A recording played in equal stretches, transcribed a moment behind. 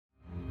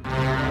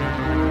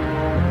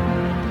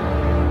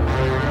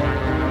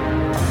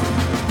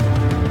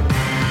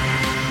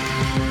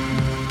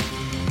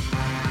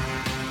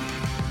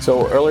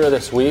So earlier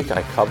this week,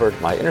 I covered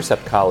my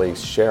Intercept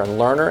colleagues Sharon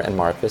Lerner and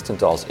Mara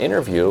Fistendahl's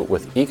interview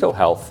with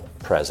EcoHealth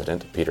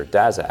President Peter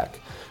Daszak,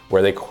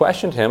 where they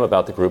questioned him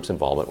about the group's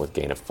involvement with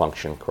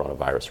gain-of-function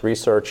coronavirus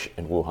research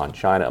in Wuhan,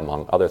 China,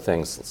 among other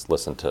things. Let's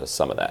listen to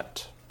some of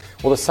that.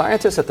 Well, the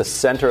scientist at the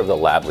center of the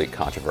lab leak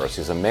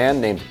controversy is a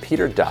man named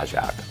Peter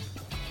Daszak.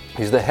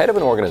 He's the head of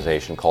an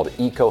organization called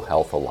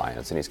EcoHealth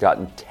Alliance, and he's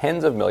gotten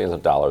tens of millions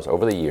of dollars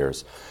over the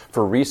years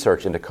for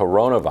research into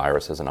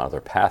coronaviruses and other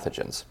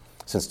pathogens.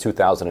 Since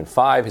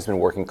 2005, he's been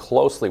working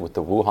closely with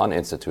the Wuhan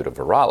Institute of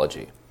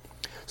Virology.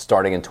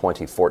 Starting in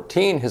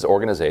 2014, his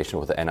organization,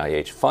 with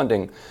NIH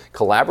funding,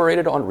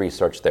 collaborated on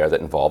research there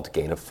that involved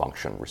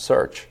gain-of-function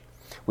research.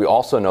 We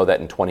also know that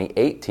in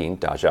 2018,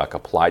 Daszak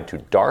applied to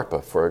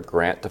DARPA for a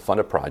grant to fund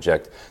a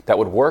project that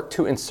would work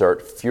to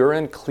insert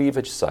furin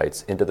cleavage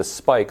sites into the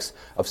spikes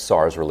of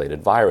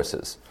SARS-related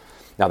viruses.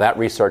 Now, that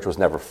research was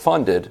never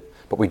funded,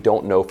 but we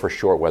don't know for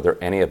sure whether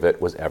any of it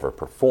was ever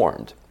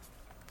performed.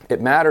 It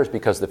matters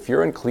because the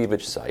furin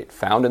cleavage site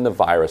found in the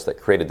virus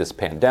that created this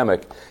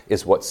pandemic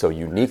is what's so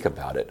unique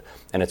about it,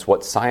 and it's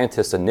what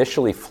scientists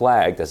initially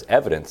flagged as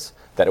evidence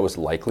that it was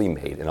likely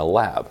made in a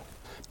lab.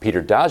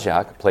 Peter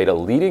Daszak played a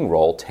leading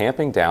role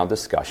tamping down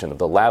discussion of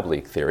the lab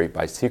leak theory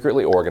by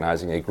secretly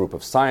organizing a group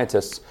of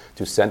scientists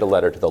to send a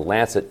letter to The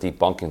Lancet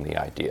debunking the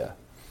idea.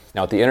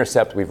 Now, at The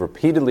Intercept, we've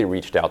repeatedly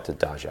reached out to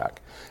Daszak.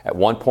 At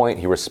one point,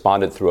 he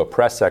responded through a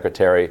press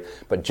secretary,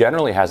 but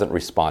generally hasn't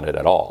responded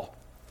at all.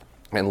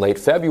 In late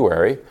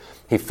February,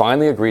 he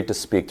finally agreed to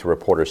speak to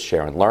reporters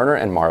Sharon Lerner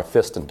and Mara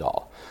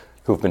Fistendahl,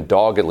 who've been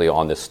doggedly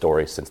on this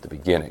story since the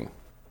beginning.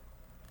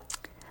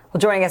 Well,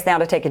 joining us now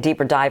to take a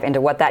deeper dive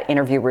into what that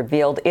interview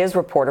revealed is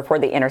reporter for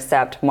The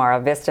Intercept, Mara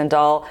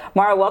Fistendahl.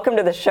 Mara, welcome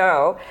to the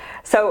show.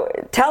 So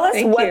tell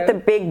us what the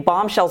big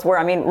bombshells were.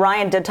 I mean,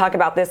 Ryan did talk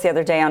about this the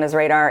other day on his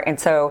radar, and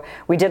so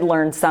we did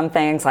learn some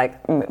things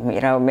like,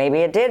 maybe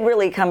it did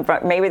really come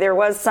from, maybe there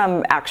was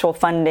some actual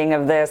funding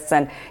of this,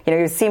 and,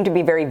 you seemed to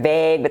be very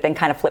vague, but then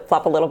kind of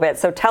flip-flop a little bit.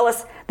 So tell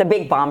us the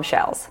big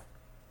bombshells.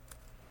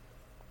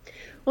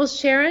 Well,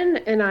 Sharon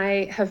and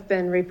I have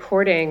been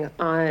reporting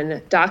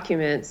on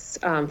documents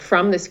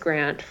from this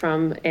grant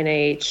from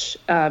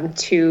NIH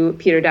to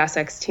Peter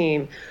Daszak's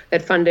team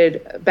that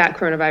funded bat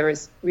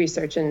coronavirus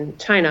research in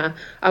China.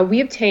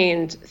 We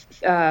obtained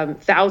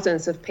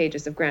thousands of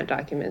pages of grant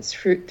documents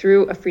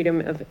through a Freedom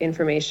of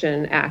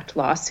Information Act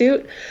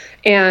lawsuit.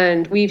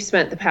 And we've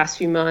spent the past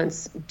few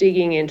months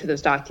digging into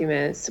those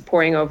documents,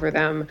 poring over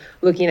them,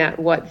 looking at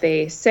what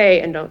they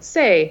say and don't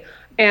say.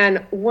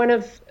 And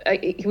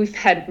we've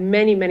had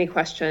many, many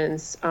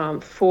questions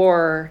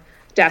for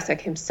Daszak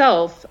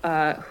himself,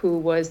 who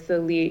was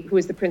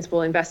the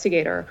principal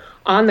investigator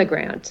on the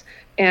grant.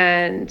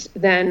 And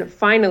then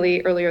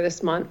finally, earlier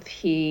this month,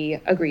 he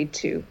agreed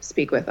to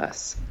speak with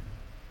us.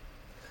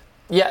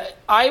 Yeah,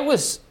 I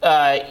was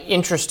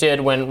interested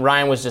when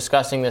Ryan was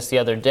discussing this the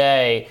other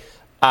day.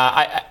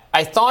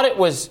 I thought it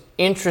was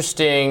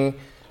interesting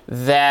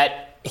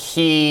that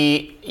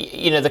he,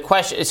 the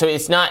question, so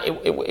it's not,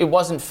 it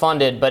wasn't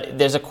funded, but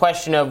there's a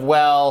question of,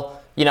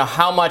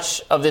 how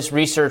much of this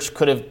research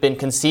could have been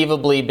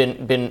conceivably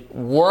been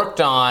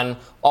worked on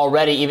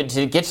already, even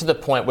to get to the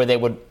point where they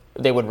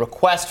would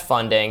request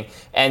funding.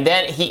 And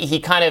then he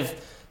kind of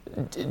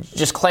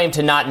just claimed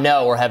to not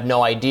know or have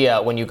no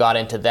idea when you got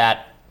into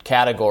that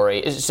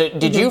category. So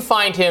did you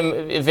find him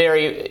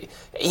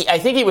I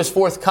think he was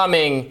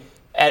forthcoming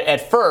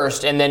at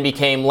first, and then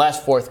became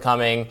less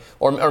forthcoming,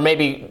 or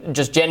maybe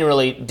just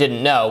generally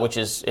didn't know, which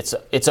is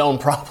its own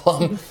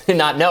problem,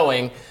 not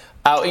knowing.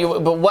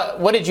 But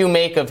what did you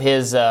make of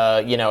his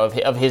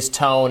of his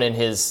tone and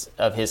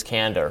of his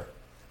candor?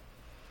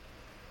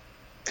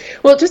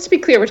 Well, just to be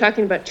clear, we're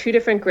talking about two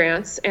different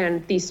grants,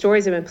 and these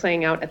stories have been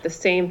playing out at the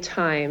same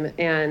time.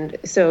 And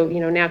so,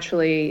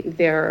 naturally,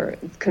 they're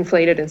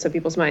conflated in some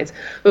people's minds.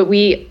 But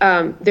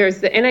there's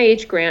the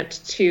NIH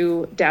grant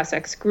to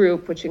Daszak's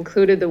group, which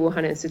included the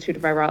Wuhan Institute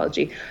of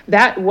Virology.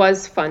 That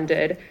was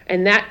funded,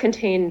 and that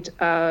contained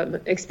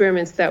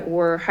experiments that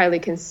were highly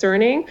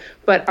concerning,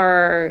 but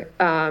are,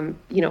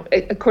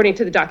 according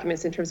to the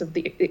documents, in terms of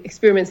the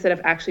experiments that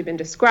have actually been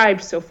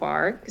described so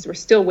far, because we're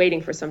still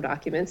waiting for some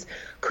documents,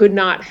 could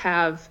not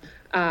have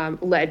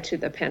led to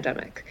the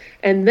pandemic.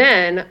 And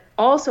then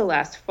also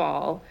last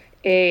fall,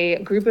 a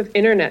group of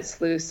internet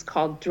sleuths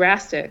called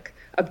Drastic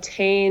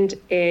obtained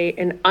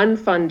an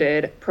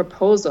unfunded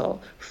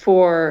proposal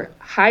for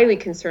highly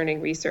concerning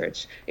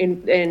research.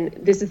 And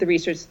this is the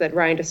research that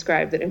Ryan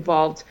described that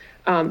involved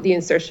the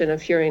insertion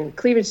of furin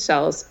cleavage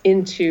cells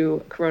into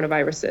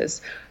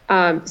coronaviruses.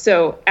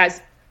 So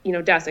as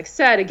Daszak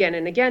said again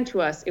and again to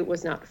us, it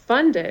was not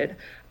funded.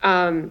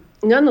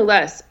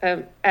 Nonetheless,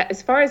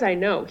 as far as I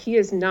know, he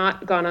has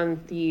not gone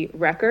on the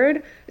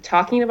record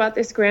talking about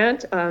this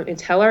grant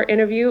until our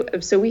interview.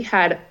 So we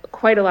had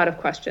quite a lot of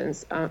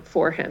questions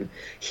for him.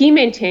 He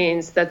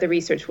maintains that the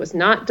research was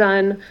not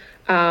done,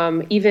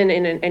 even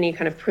in any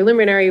kind of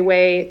preliminary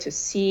way to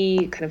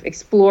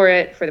explore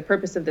it for the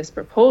purpose of this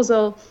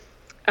proposal.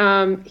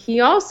 He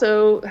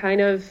also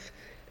kind of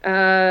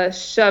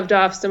shoved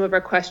off some of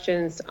our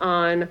questions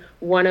on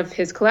one of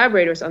his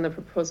collaborators on the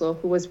proposal,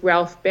 who was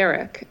Ralph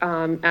Barrick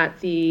at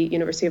the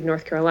University of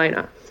North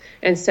Carolina,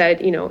 and said,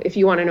 if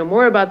you want to know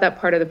more about that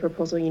part of the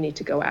proposal, you need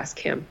to go ask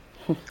him.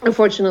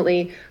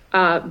 Unfortunately,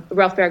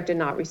 Ralph Barrick did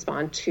not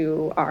respond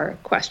to our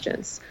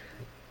questions.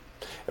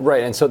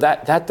 Right, and so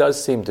that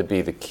does seem to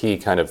be the key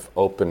kind of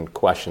open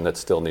question that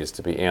still needs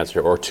to be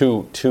answered, or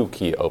two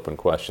key open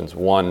questions.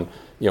 One,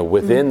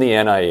 within the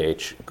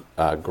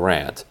NIH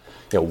grant,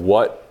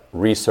 what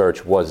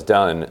research was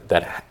done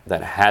that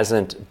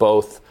hasn't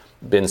both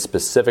been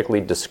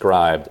specifically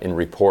described in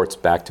reports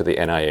back to the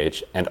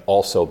NIH and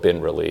also been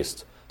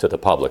released to the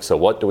public. So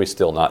what do we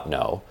still not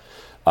know?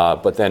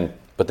 But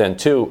then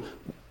two,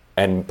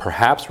 and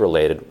perhaps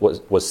related,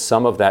 was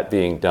some of that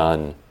being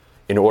done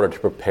in order to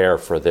prepare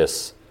for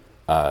this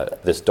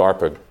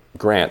DARPA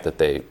grant that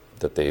they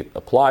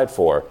applied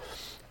for.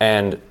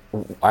 And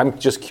I'm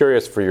just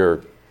curious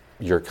for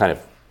your kind of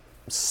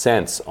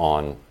sense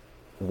on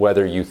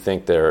whether you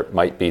think there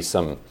might be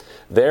some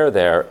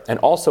there, and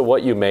also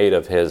what you made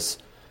of his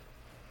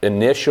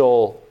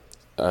initial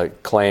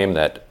claim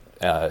that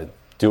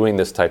doing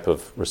this type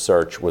of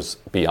research was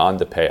beyond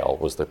the pale,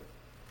 was the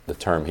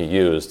term he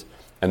used,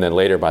 and then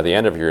later, by the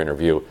end of your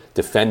interview,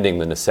 defending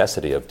the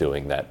necessity of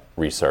doing that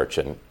research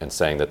and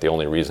saying that the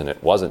only reason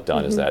it wasn't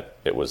done is that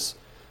it was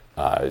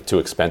too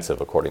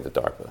expensive, according to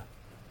DARPA.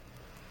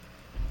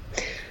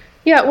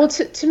 Yeah, well,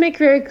 to make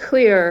very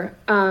clear,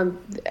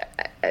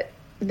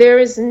 there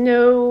is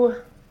so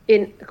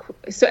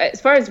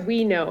as far as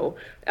we know,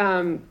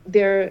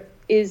 there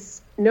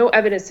is no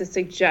evidence to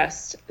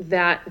suggest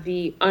that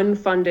the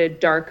unfunded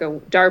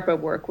DARPA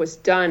work was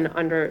done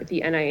under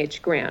the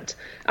NIH grant.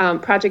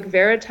 Project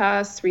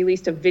Veritas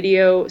released a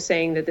video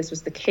saying that this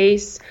was the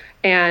case,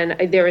 and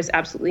there is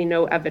absolutely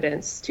no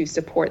evidence to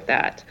support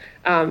that.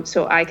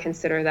 So I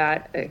consider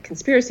that a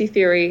conspiracy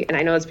theory, and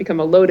I know it's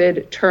become a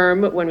loaded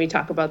term when we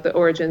talk about the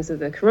origins of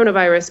the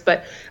coronavirus,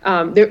 but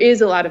there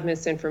is a lot of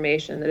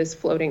misinformation that is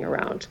floating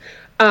around.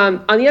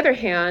 On the other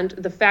hand,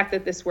 the fact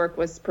that this work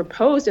was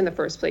proposed in the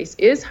first place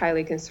is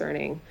highly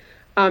concerning.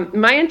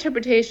 My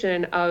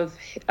interpretation of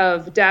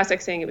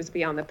Daszak saying it was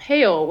beyond the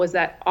pale was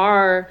that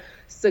our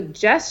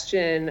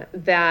suggestion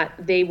that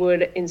they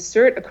would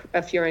insert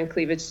a furin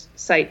cleavage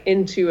site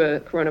into a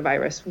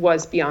coronavirus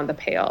was beyond the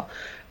pale.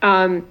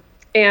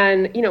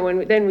 And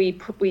when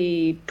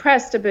we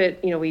pressed a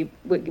bit, we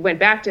went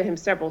back to him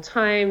several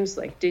times.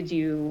 Like,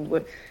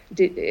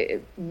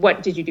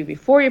 what did you do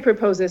before you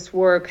proposed this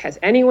work? Has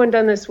anyone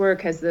done this work?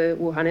 Has the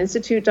Wuhan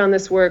Institute done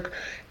this work?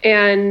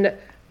 And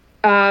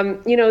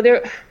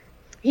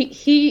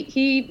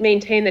he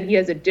maintained that he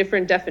has a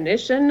different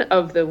definition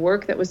of the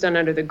work that was done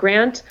under the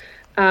grant.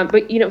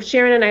 But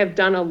Sharon and I have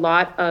done a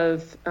lot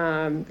of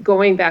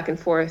going back and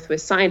forth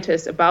with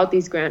scientists about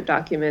these grant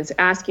documents,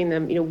 asking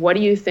them, what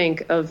do you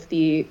think of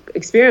the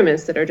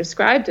experiments that are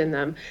described in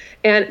them?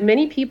 And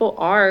many people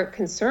are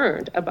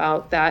concerned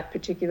about that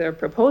particular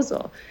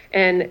proposal.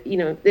 And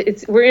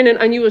we're in an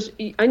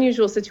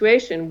unusual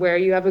situation where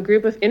you have a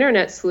group of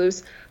internet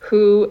sleuths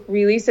who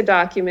released a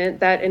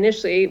document that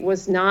initially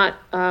was not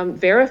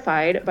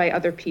verified by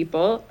other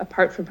people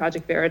apart from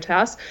Project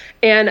Veritas,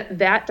 and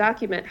that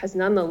document has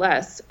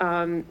nonetheless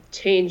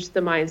changed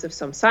the minds of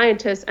some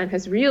scientists and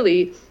has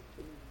really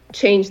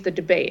changed the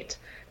debate.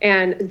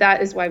 And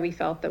that is why we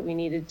felt that we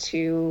needed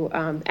to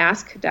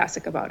ask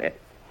Daszak about it.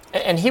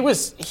 And he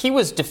was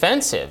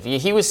defensive.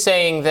 He was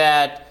saying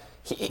that,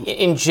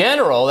 in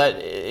general,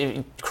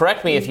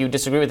 correct me if you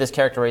disagree with this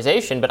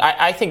characterization, but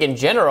I think in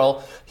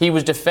general he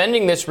was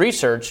defending this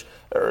research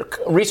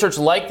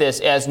like this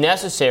as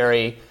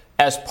necessary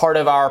as part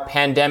of our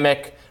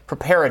pandemic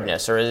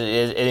preparedness, or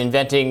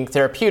inventing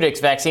therapeutics,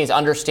 vaccines,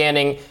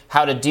 understanding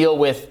how to deal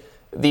with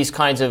these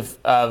kinds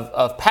of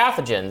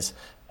pathogens,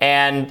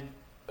 and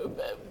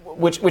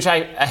which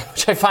I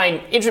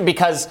find interesting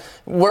because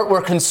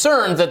we're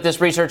concerned that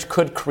this research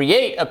could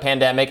create a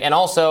pandemic, and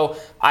also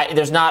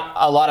there's not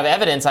a lot of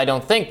evidence, I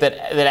don't think, that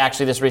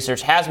actually this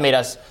research has made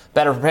us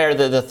better prepared.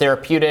 The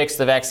therapeutics,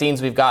 the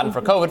vaccines we've gotten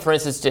for COVID, for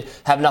instance, to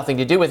have nothing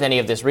to do with any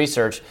of this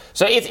research.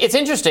 So it's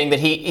interesting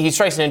that he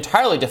strikes an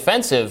entirely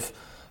defensive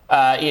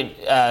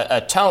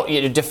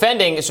tone,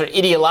 defending sort of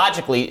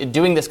ideologically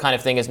doing this kind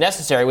of thing is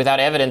necessary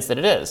without evidence that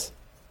it is.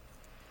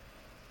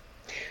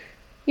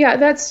 Yeah,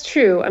 that's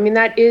true. I mean,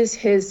 that is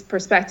his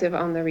perspective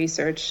on the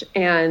research,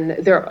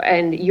 and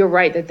you're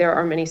right that there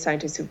are many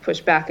scientists who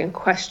pushed back and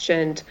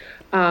questioned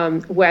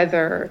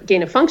whether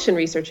gain-of-function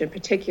research in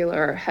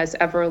particular has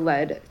ever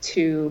led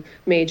to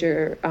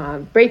major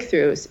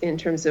breakthroughs in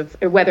terms of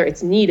whether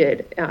it's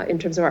needed in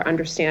terms of our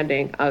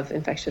understanding of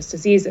infectious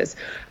diseases.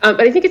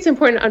 But I think it's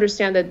important to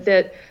understand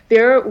that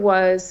there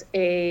was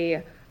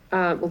a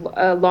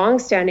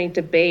long-standing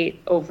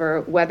debate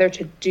over whether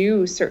to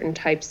do certain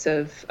types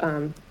of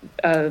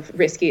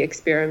risky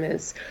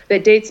experiments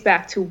that dates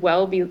back to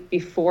well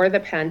before the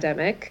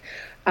pandemic,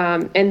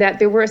 and that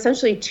there were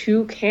essentially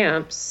two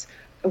camps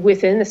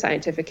within the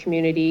scientific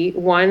community.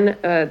 One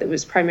that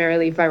was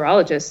primarily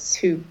virologists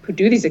who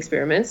do these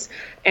experiments,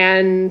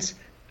 and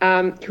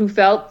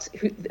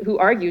who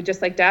argued,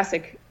 just like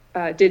Daszak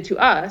did to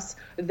us,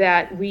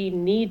 that we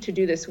need to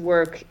do this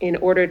work in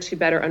order to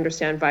better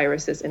understand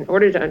viruses, in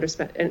order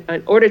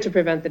to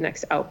prevent the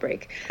next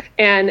outbreak.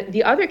 And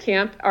the other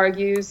camp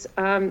argues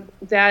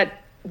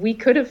that we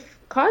could have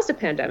caused a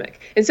pandemic.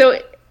 And so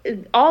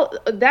all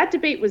that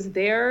debate was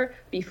there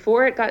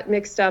before it got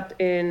mixed up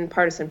in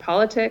partisan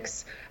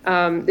politics.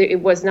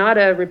 It was not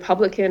a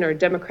Republican or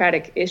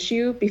Democratic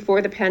issue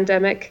before the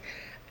pandemic.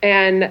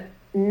 And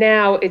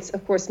now it's,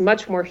 of course,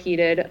 much more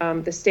heated.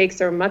 The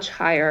stakes are much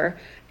higher.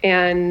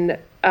 And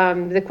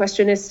the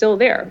question is still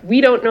there.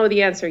 We don't know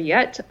the answer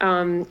yet.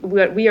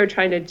 What we are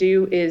trying to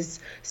do is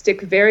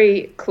stick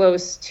very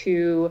close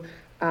to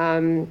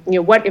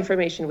what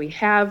information we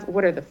have,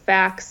 what are the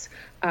facts,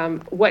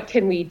 what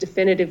can we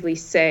definitively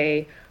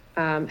say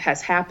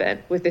has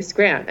happened with this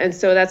grant. And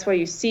so that's why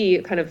you see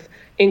kind of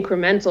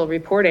incremental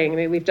reporting. I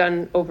mean, we've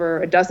done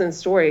over a dozen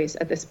stories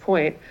at this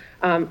point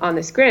on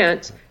this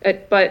grant,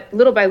 but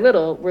little by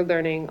little, we're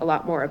learning a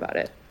lot more about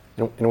it.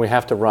 And we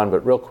have to run,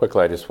 but real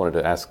quickly, I just wanted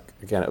to ask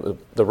again,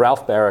 the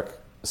Ralph Baric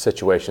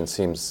situation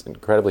seems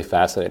incredibly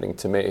fascinating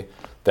to me,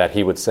 that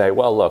he would say,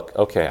 well, look,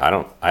 okay, I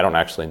don't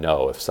actually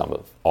know if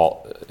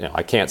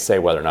I can't say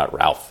whether or not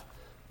Ralph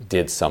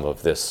did some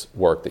of this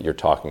work that you're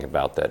talking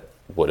about that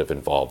would have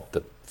involved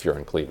the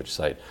furin cleavage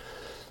site.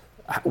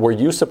 Were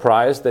you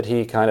surprised that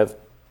he kind of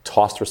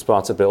tossed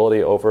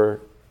responsibility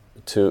over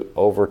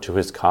to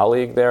his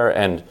colleague there?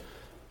 And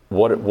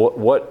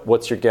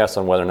what's your guess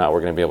on whether or not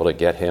we're going to be able to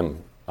get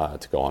him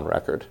to go on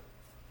record?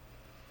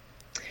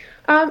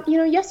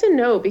 Yes and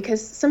no,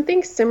 because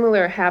something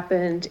similar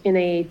happened in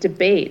a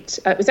debate.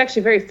 It was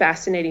actually a very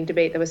fascinating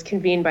debate that was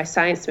convened by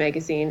Science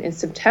Magazine in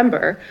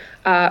September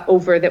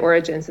over the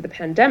origins of the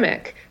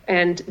pandemic.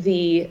 And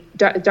the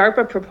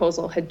DARPA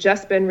proposal had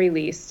just been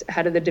released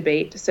ahead of the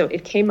debate, so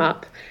it came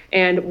up.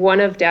 And one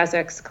of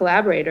Daszak's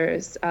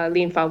collaborators,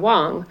 Lin-Fa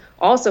Wang,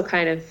 also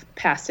kind of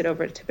passed it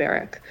over to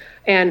Baric.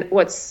 And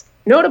what's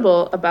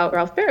notable about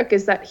Ralph Baric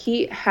is that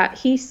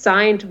he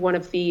signed one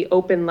of the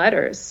open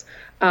letters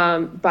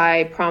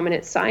by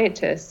prominent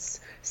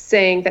scientists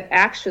saying that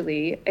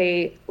actually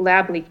a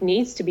lab leak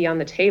needs to be on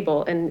the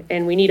table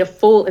and we need a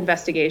full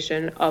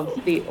investigation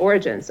of the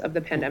origins of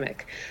the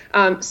pandemic.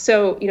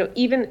 So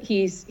even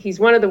he's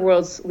one of the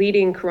world's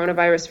leading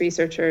coronavirus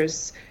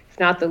researchers, if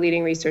not the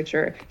leading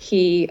researcher.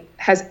 He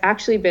has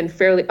actually been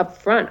fairly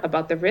upfront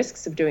about the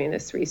risks of doing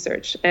this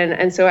research.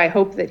 And so I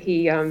hope that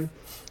he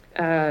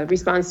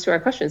responds to our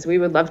questions. We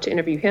would love to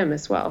interview him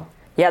as well.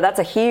 Yeah, that's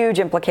a huge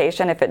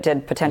implication if it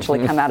did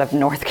potentially come out of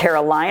North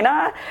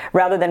Carolina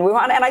rather than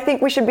Wuhan. And I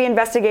think we should be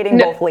investigating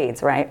both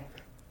leads, right?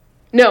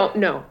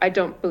 No, I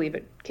don't believe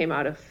it came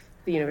out of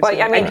the university.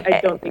 Well, I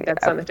don't think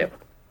that's on the table.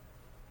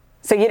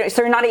 So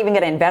you're not even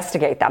going to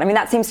investigate that. I mean,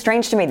 that seems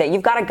strange to me that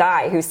you've got a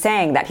guy who's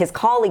saying that his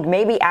colleague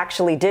maybe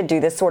actually did do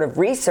this sort of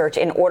research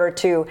in order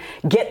to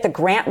get the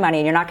grant money,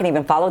 and you're not going to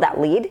even follow that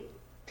lead?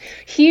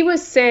 He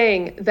was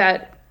saying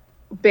that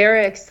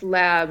Baric's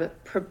lab,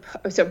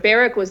 so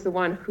Baric was the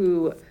one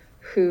who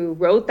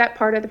wrote that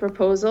part of the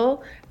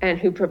proposal and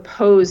who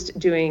proposed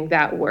doing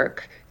that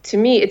work. To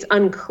me, it's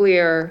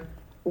unclear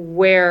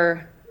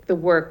where the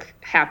work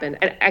happened.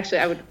 And actually,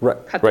 I would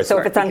cut this. So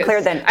if it's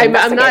unclear, then I'm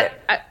not.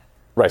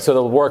 Right. So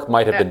the work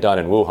might have been done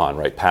in Wuhan,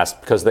 right?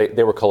 Because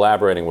they were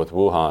collaborating with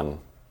Wuhan,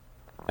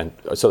 and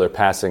so they're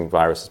passing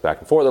viruses back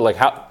and forth.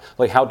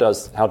 They're how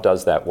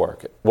does that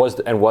work?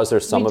 Was there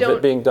some of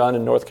it being done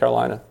in North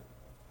Carolina?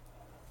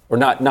 Or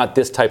not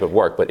this type of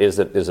work, but is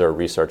there a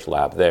research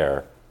lab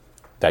there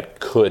that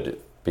could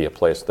be a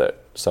place that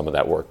some of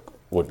that work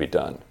would be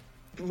done?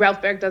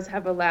 Ralph Baric does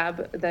have a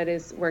lab that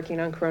is working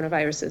on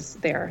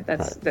coronaviruses there.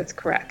 That's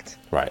correct.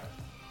 Right.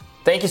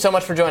 Thank you so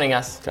much for joining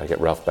us. Got to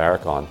get Ralph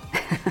Baric on.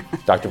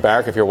 Dr.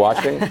 Baric, if you're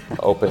watching,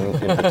 open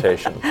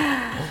invitation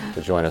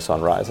to join us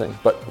on Rising.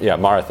 But yeah,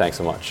 Mara, thanks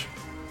so much.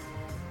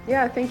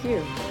 Yeah, thank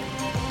you.